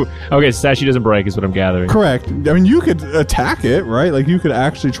 So, okay, statue doesn't break is what I'm gathering. Correct. I mean, you could attack it, right? Like, you could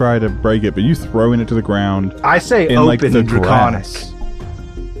actually try to break it, but you throwing it to the ground I say in, open like, the and draconic. grass.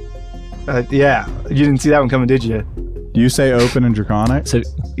 Yeah, you didn't see that one coming, did you? You say open and draconic? So,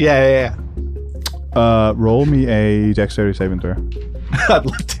 Yeah. Roll me a dexterity saving throw. I'd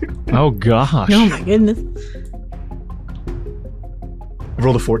love to. oh gosh. Oh my goodness. I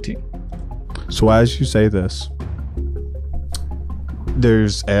rolled a 14. So as you say this,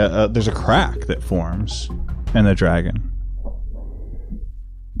 there's a crack that forms in the dragon.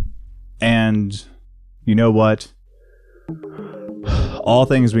 And you know what? All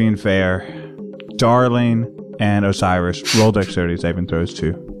things being fair, Darling and Osiris roll dexterity saving throws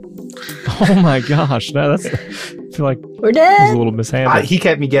too. Oh my gosh. No, that's. I feel like We're it was dead. a little mishandled. He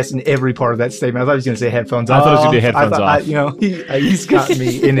kept me guessing every part of that statement. I thought he was going to say headphones I off. thought he was gonna do headphones off. He's got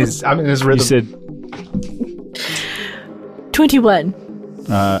me in his. I'm in his you rhythm. said 21.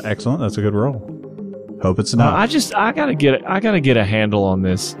 Excellent. That's a good roll. Hope it's No, enough. I gotta get a handle on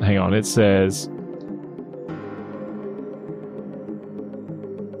this. Hang on, it says.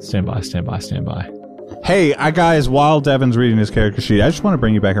 Stand by. Hey, guys, while Devin's reading his character sheet, I just want to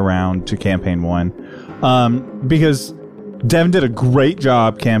bring you back around to campaign 1. Because Devin did a great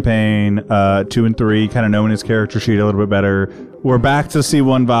job campaign 2 and 3, kind of knowing his character sheet a little bit better. We're back to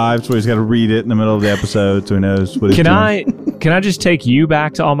C1 vibes where he's got to read it in the middle of the episode so he knows what he's doing. Can I just take you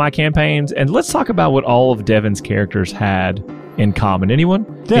back to all my campaigns and let's talk about what all of Devin's characters had in common? Anyone?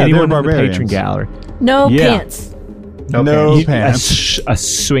 Yeah, Anyone they're in the patron barbarians. gallery? No Yeah. pants. No You- pants. a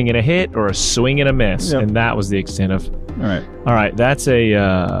swing and a hit or a swing and a miss, Yep. and that was the extent of. All right. All right, that's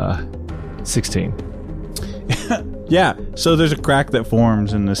a 16. Yeah, so there's a crack that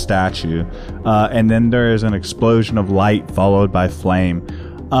forms in the statue, and then there is an explosion of light followed by flame.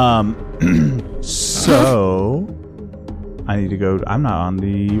 So I need to go. I'm not on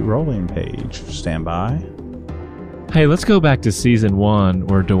the rolling page. Stand by. Hey, let's go back to season 1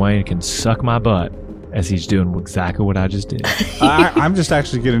 where Dwayne can suck my butt as he's doing exactly what I just did. I'm just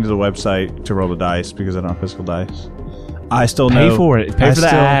actually getting to the website to roll the dice because I don't have physical dice. I still Pay know. for it. Pay I for the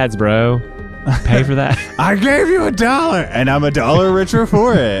still- ads, bro. Pay for that. I gave you $1, and I'm $1 richer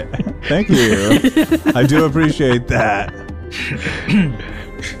for it. Thank you. I do appreciate that.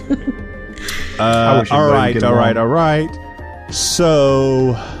 I wish all everybody would right, get all along. right.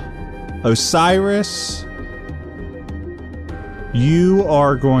 So, Osiris, you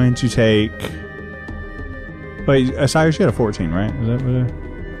are going to take. Wait, Osiris, you had a 14, right? Is that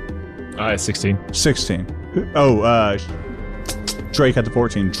what? All right, 16. 16. Oh, Drake had the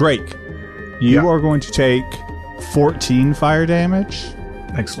 14. Drake, you Yeah. are going to take 14 fire damage.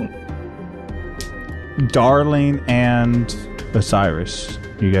 Excellent. Darling and Osiris,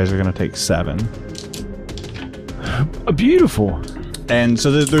 you guys are going to take 7. Beautiful. And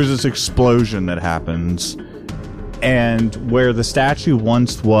so there's this explosion that happens. And where the statue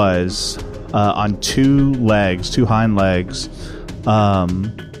once was, on 2 hind legs,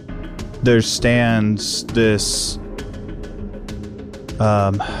 there stands this.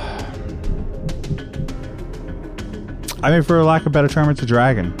 I mean, for lack of a better term, it's a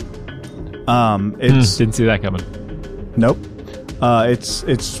dragon. It's Didn't see that coming. Nope.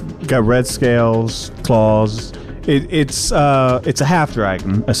 It's got red scales, claws. It's a half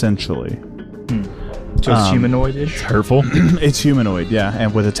dragon essentially. So it's humanoid-ish. Hurtful. It's humanoid, yeah,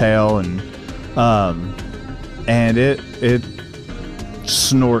 and with a tail and it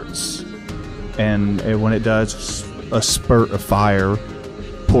snorts, and when it does, a spurt of fire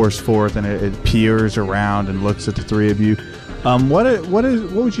pours forth, and it peers around and looks at the three of you. What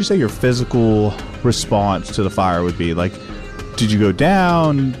would you say your physical response to the fire would be? Like, did you go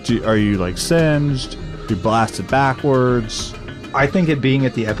down? Are you like singed? You blasted backwards? I think it being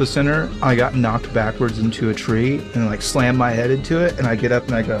at the epicenter, I got knocked backwards into a tree and like slammed my head into it, and I get up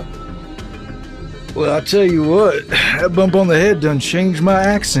and I go, well, I tell you what, that bump on the head done changed my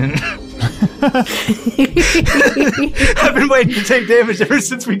accent. I've been waiting to take damage ever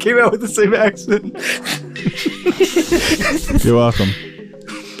since we came out with the same accent. You're welcome.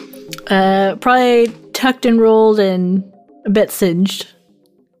 Probably tucked and rolled and a bit singed.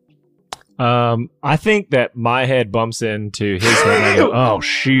 I think that my head bumps into his head and I go, oh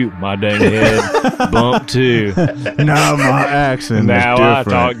shoot, my dang head bumped too. Now my accent Now is I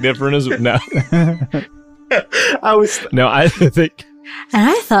different. talk different as no. I think And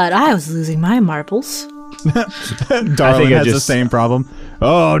I thought I was losing my marbles. Darling I has the just- same problem.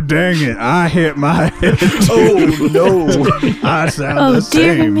 Oh, dang it. I hit my head. Oh no! I sound Oh, the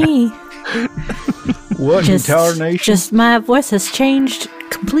dear same. me. What Just, entire nation? just my voice has changed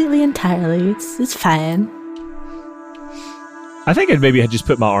completely entirely. It's fine. I think I'd maybe just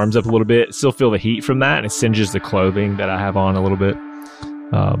put my arms up a little bit, still feel the heat from that, and it singes the clothing that I have on a little bit.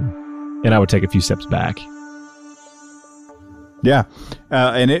 And I would take a few steps back. Yeah.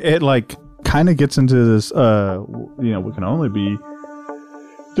 And it like kind of gets into this, we can only be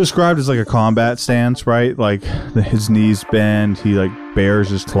described as like a combat stance, right? Like his knees bend, he like bares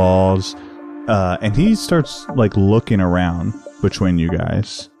his claws, and he starts like looking around between you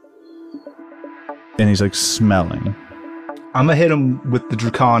guys. And he's like smelling. I'm gonna hit him with the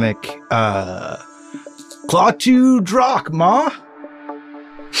draconic Claw to Drock, ma.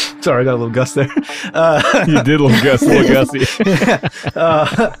 Sorry, I got a little gust there. You did look gusty.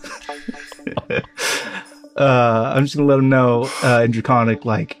 I'm just gonna let him know in draconic,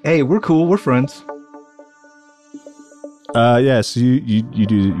 like, hey, we're cool, we're friends. Yes,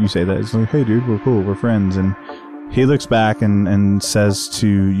 you say that. It's like, hey dude, we're cool, we're friends. And he looks back and says to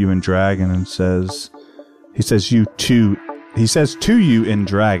you in dragon and says to you in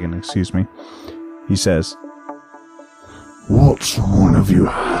dragon, excuse me. He says, "What one of you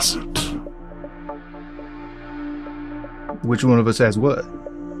has it?" Which one of us has what?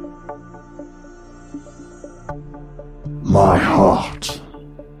 My heart.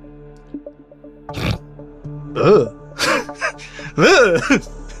 Ugh. Ugh.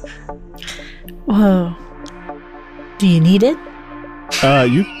 Whoa. Do you need it?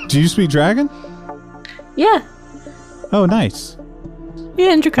 Do you speak dragon? Yeah. Oh, nice.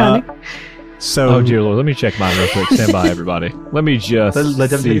 Yeah, in Draconic. So, Oh dear Lord, let me check mine real quick. Stand by, everybody. Let me just Let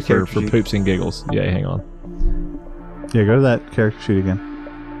them see take a for character sheet. poops and giggles. Yeah, hang on. yeah, go to that character sheet again.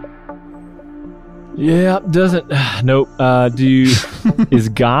 Yeah, doesn't. Nope. Is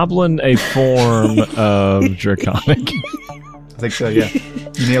Goblin a form of Draconic? I think so, yeah.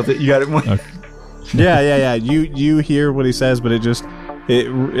 You nailed it. You got it one. Okay. Yeah. You hear what he says, but it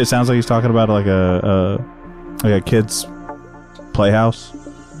sounds like he's talking about like a kid's playhouse.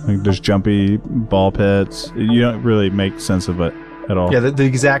 Like there's jumpy ball pits. You don't really make sense of it at all. Yeah, the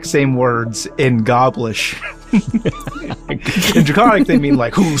exact same words in Goblish. In Draconic, they mean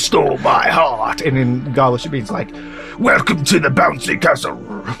like, who stole my heart? And in Goblish, it means like, welcome to the bouncy castle.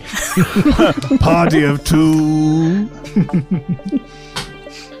 Party of two.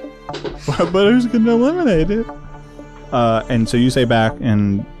 But who's gonna eliminate it? And so you say back,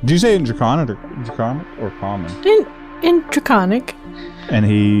 and do you say it in Draconic or common? In Draconic. And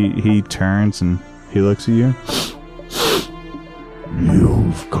he turns and he looks at you.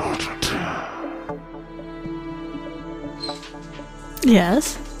 You've got it.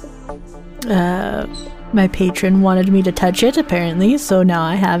 Yes. My patron wanted me to touch it, apparently, so now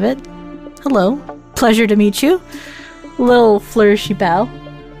I have it. Hello. Pleasure to meet you. Little flourishy bow.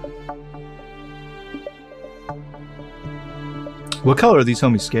 What color are these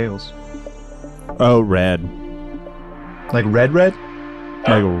homies' scales? Oh, red. Like red? Like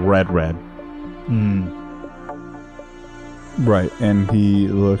red. Hmm. Right. And he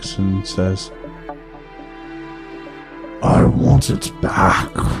looks and says, I want it back.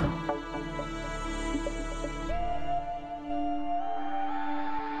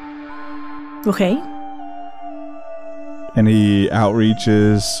 Okay. And he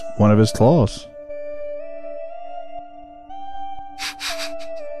outreaches one of his claws.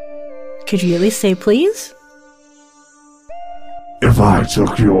 Could you at least say please? If I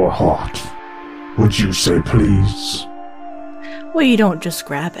took your heart, would you say please? Well, you don't just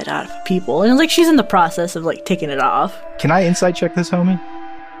grab it out of people. And like she's in the process of like taking it off. Can I insight check this homie?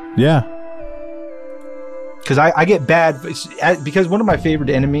 Yeah. Because I get bad, because one of my favorite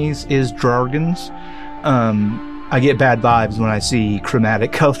enemies is Drargans. I get bad vibes when I see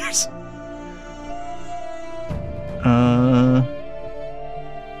chromatic colors.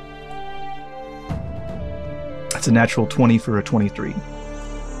 That's a natural 20 for a 23.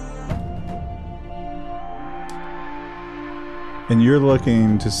 And you're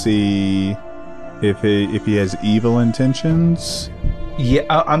looking to see if he has evil intentions, Yeah,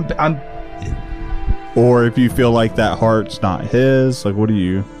 I'm. or if you feel like that heart's not his. Like, what do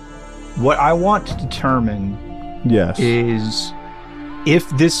you? What I want to determine Yes. is if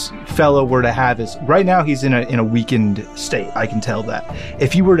this fellow were to have his. Right now, he's in a weakened state. I can tell that.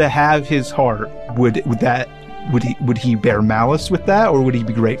 If he were to have his heart, would he bear malice with that, or would he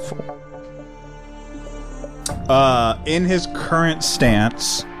be grateful? In his current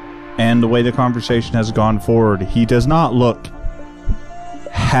stance and the way the conversation has gone forward, he does not look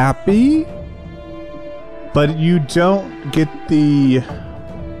happy, but you don't get the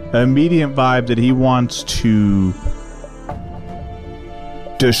immediate vibe that he wants to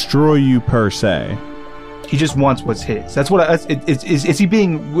destroy you per se. He just wants what's his. That's what. Is he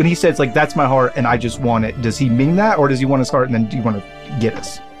being, when he says like that's my heart and I just want it? Does he mean that, or does he want his heart and then do you want to get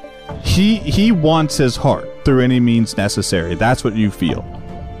us? He wants his heart through any means necessary. That's what you feel.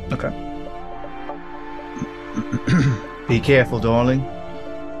 Okay. Be careful, darling.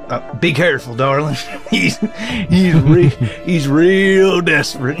 Be careful, darling. he's real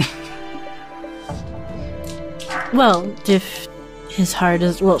desperate. Well, if his heart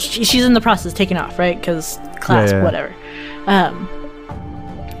is... Well, she's in the process of taking off, right? Because class, Yeah. whatever.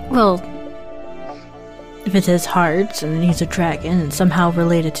 Well, if it's his heart and he's a dragon and somehow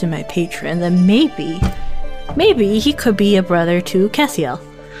related to my patron, then maybe he could be a brother to Cassiel.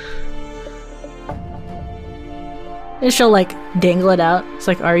 And she'll, like, dangle it out. It's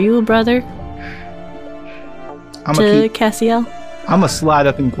like, are you a brother to Cassiel? I'm gonna slide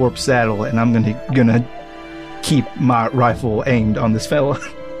up in Corp's saddle and I'm gonna keep my rifle aimed on this fella.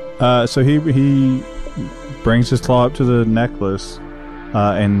 So he brings his claw up to the necklace,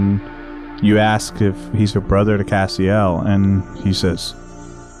 and you ask if he's a brother to Cassiel, and he says,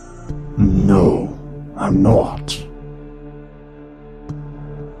 No, I'm not.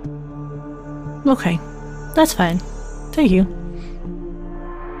 Okay, that's fine. Thank you.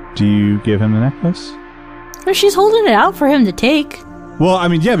 "Do you give him the necklace?" Well, she's holding it out for him to take. Well, I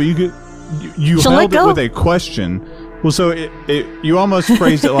mean, yeah, but you could. You She'll held let it go. with a question. Well, so you almost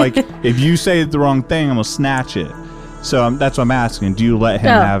phrased it like, if you say the wrong thing, I'm gonna snatch it. So that's what I'm asking. Do you let him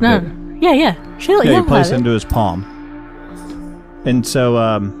have it? Yeah. She'll Yeah, yeah, he places have it it. into his palm. And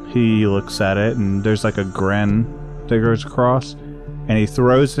so he looks at it, and there's like a grin that goes across, and he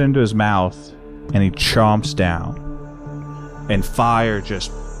throws it into his mouth, and he chomps down. And fire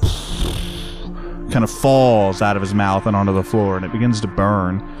just kind of falls out of his mouth and onto the floor, and it begins to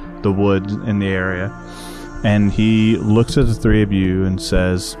burn the wood in the area. And he looks at the three of you and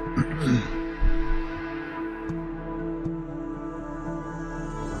says,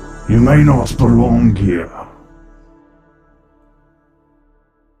 You may not belong here.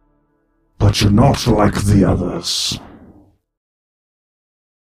 But you're not like the others.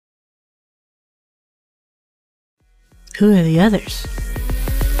 Who are the others?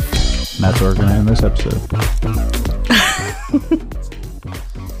 and that's where we're gonna end this episode.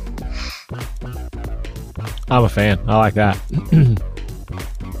 I'm a fan. I like that. It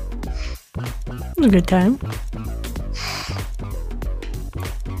was a good time.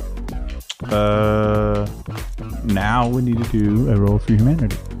 Now we need to do a roll for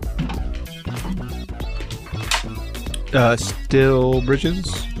humanity. Still Bridges?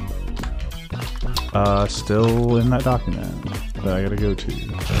 Still in that document that I gotta go to.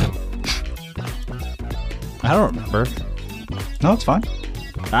 I don't remember. No, it's fine.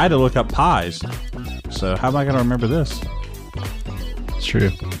 I had to look up pies. So how am I gonna remember this? It's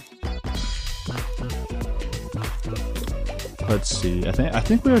true. Let's see. I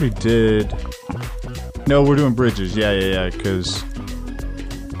think we already did. No, we're doing Bridges. Yeah. Because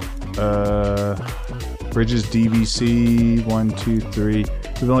Bridges DVC 1, 2, 3.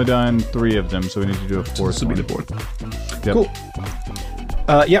 We've only done 3 of them, so we need to do a fourth. This will be one. the fourth. Yep. Cool.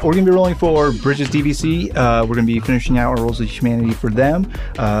 Yeah, we're going to be rolling for Bridges DVC. We're going to be finishing out our Rolls of Humanity for them.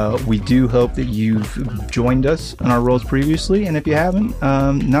 We do hope that you've joined us on our rolls previously, and if you haven't,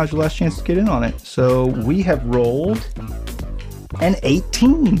 now's your last chance to get in on it. So we have rolled an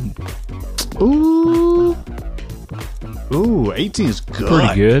 18. Ooh, 18 is good.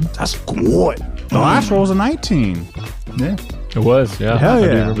 Pretty good. That's good. The last roll was a 19. Yeah. It was, yeah. Hell I do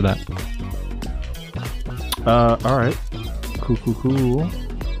yeah. remember that. All right. Cool.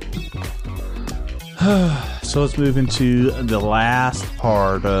 So let's move into the last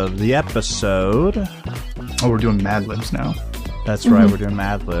part of the episode. Oh, we're doing Mad Libs now. That's right, we're doing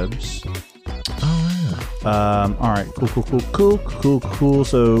Mad Libs. Oh, All right, cool.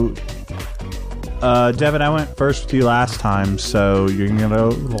 So Devin, I went first with you last time, so you're gonna go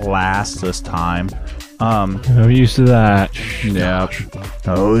last this time. I'm used to that. Yeah.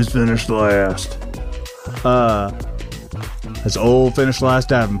 I always finish last. That's old finish last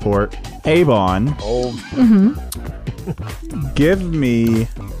Davenport. Avon. Old. Give me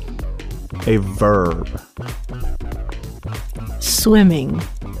a verb. Swimming.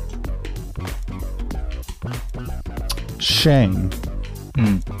 Shane.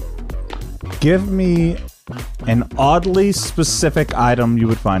 Give me an oddly specific item you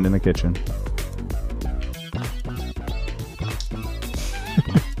would find in the kitchen.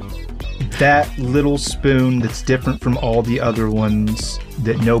 That little spoon that's different from all the other ones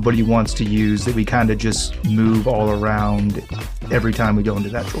that nobody wants to use, that we kind of just move all around every time we go into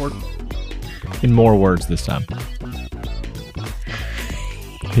that drawer. In more words this time.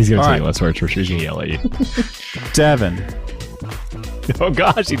 He's going to tell you right. less words, Richard. He's going to yell at you. Devin. Oh,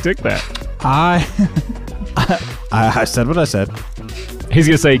 gosh, he took that. I said what I said. He's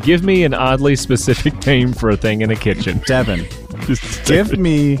going to say, give me an oddly specific name for a thing in a kitchen. Devin. Just Give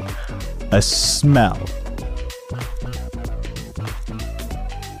me a smell.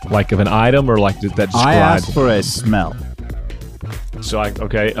 like of an item or like that describes. I asked for a smell. So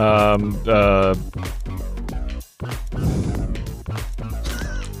okay.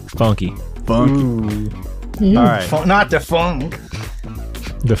 Funky. Funky. All right. Not the funk.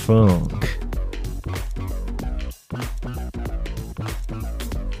 The funk.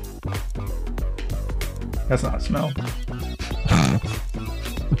 That's not a smell.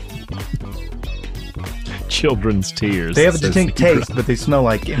 Children's tears. They have a says distinct the- taste, but they smell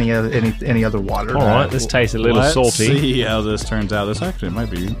like any other water. All right, this tastes a little Let's salty. see how this turns out. This actually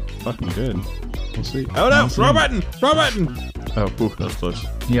might be fucking good. We'll see. Oh no! Wrong button! Wrong button! Oh, ooh, that's close.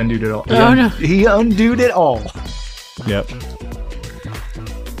 He undid it all. Oh, no. He undid it all. Yep.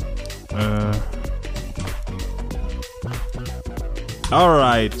 All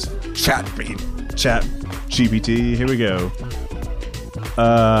right. Chat GPT. Here we go.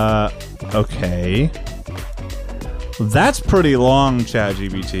 Okay. That's pretty long, Chat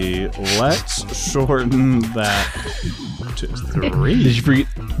GPT. Let's shorten that to 3.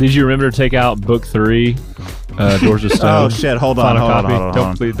 Did you remember to take out book 3, Doors of Stone? Oh shit! Hold on. Final Hold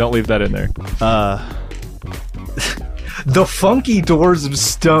copy. on. Don't leave that in there. The funky doors of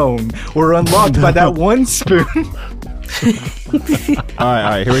stone were unlocked by that one spoon. All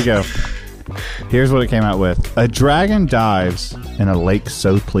right. Here we go. Here's what it came out with. A dragon dives in a lake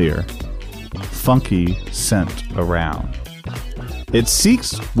so clear. Funky scent around. It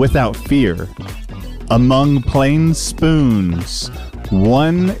seeks without fear. Among plain spoons,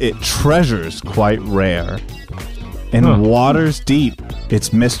 one it treasures quite rare. In waters deep,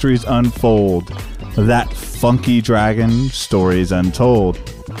 its mysteries unfold. That funky dragon stories untold.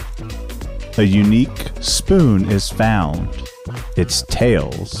 A unique spoon is found. It's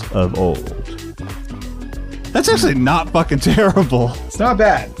tales of old. That's actually not fucking terrible. It's not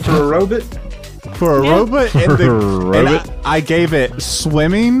bad for a robot. For a robot, and I gave it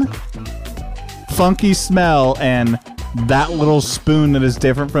swimming, funky smell, and that little spoon that is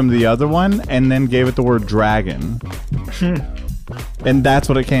different from the other one, and then gave it the word dragon. And that's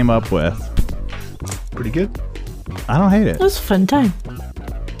what it came up with. Pretty good. I don't hate it. That was a fun time.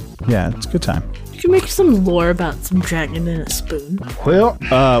 Yeah, it's a good time. You can make some lore about some dragon in a spoon. Well,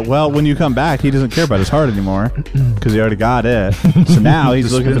 Well, when you come back, he doesn't care about his heart anymore because he already got it. So now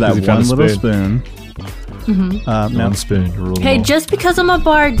he's looking for that He found one a little spoon. One spoon to rule them Hey, all. just because I'm a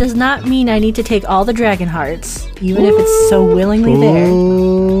bard does not mean I need to take all the dragon hearts, even if it's so willingly there.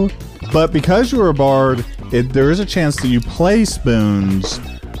 Ooh. But because you're a bard, there is a chance that you play spoons,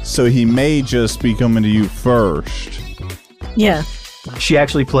 so he may just be coming to you first. Yeah. she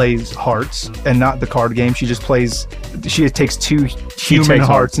actually plays hearts and not the card game. She just plays. She takes two human takes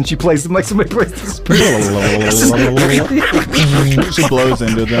hearts and she plays them like somebody plays the spoon. She blows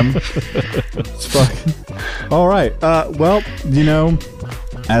into them. It's fucking. All right. Well,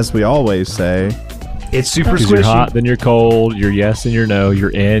 as we always say, It's super Because you're squishy. hot, then you're cold. You're yes, then you're no. You're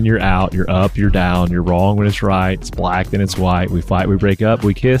in, you're out. You're up, you're down. You're wrong when it's right. It's black, then it's white. We fight, we break up.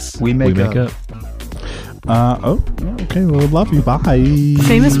 We kiss, We make up. okay. Well, love you. Bye.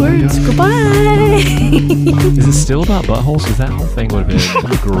 Famous words. Goodbye. Is it still about buttholes? Because that whole thing would have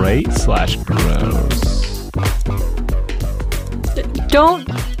been great/gross.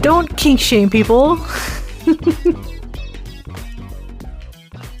 Don't kink shame people.